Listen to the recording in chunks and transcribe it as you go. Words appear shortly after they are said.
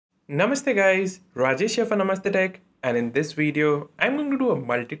Namaste guys, Rajesh here for Namaste Tech, and in this video I'm going to do a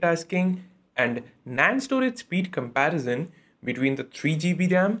multitasking and NAND storage speed comparison between the 3GB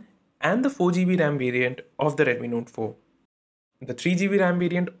RAM and the 4GB RAM variant of the Redmi Note 4. The 3GB RAM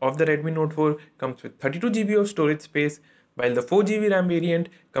variant of the Redmi Note 4 comes with 32GB of storage space, while the 4GB RAM variant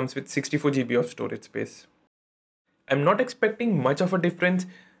comes with 64GB of storage space. I'm not expecting much of a difference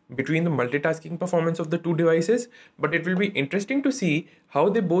between the multitasking performance of the two devices, but it will be interesting to see how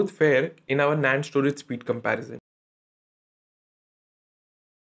they both fare in our NAND storage speed comparison.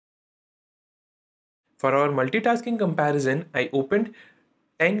 For our multitasking comparison, I opened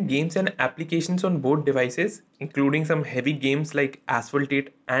 10 games and applications on both devices, including some heavy games like Asphalt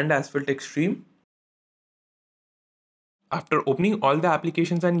 8 and Asphalt Extreme. After opening all the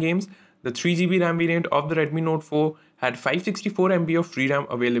applications and games, the 3GB RAM variant of the Redmi Note 4 had 564 MB of free RAM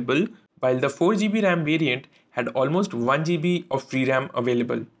available, while the 4GB RAM variant had almost 1GB of free RAM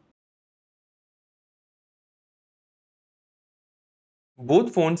available.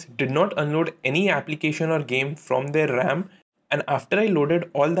 Both phones did not unload any application or game from their RAM, and after I loaded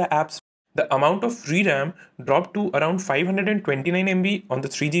all the apps, the amount of free RAM dropped to around 529 MB on the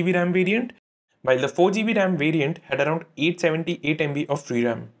 3GB RAM variant, while the 4GB RAM variant had around 878 MB of free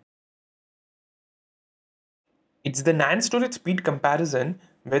RAM. It's the NAND storage speed comparison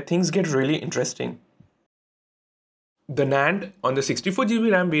where things get really interesting. The NAND on the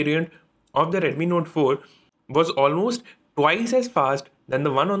 64GB RAM variant of the Redmi Note 4 was almost twice as fast than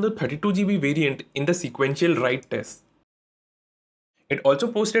the one on the 32GB variant in the sequential write test. It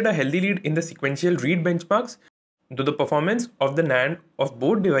also posted a healthy lead in the sequential read benchmarks, though the performance of the NAND of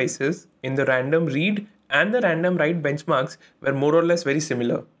both devices in the random read and the random write benchmarks were more or less very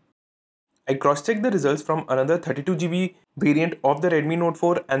similar. I cross-checked the results from another 32GB variant of the Redmi Note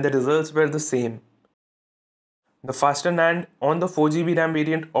 4 and the results were the same. The faster NAND on the 4GB RAM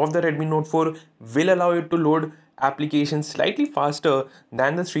variant of the Redmi Note 4 will allow it to load applications slightly faster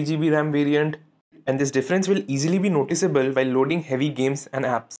than the 3GB RAM variant, and this difference will easily be noticeable while loading heavy games and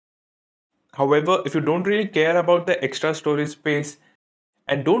apps. However, if you don't really care about the extra storage space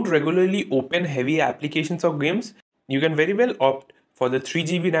and don't regularly open heavy applications or games, you can very well opt for the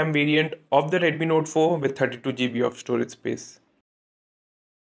 3GB RAM variant of the Redmi Note 4 with 32GB of storage space.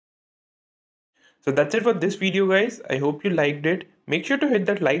 So that's it for this video guys. I hope you liked it. Make sure to hit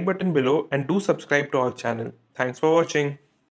that like button below and do subscribe to our channel. Thanks for watching.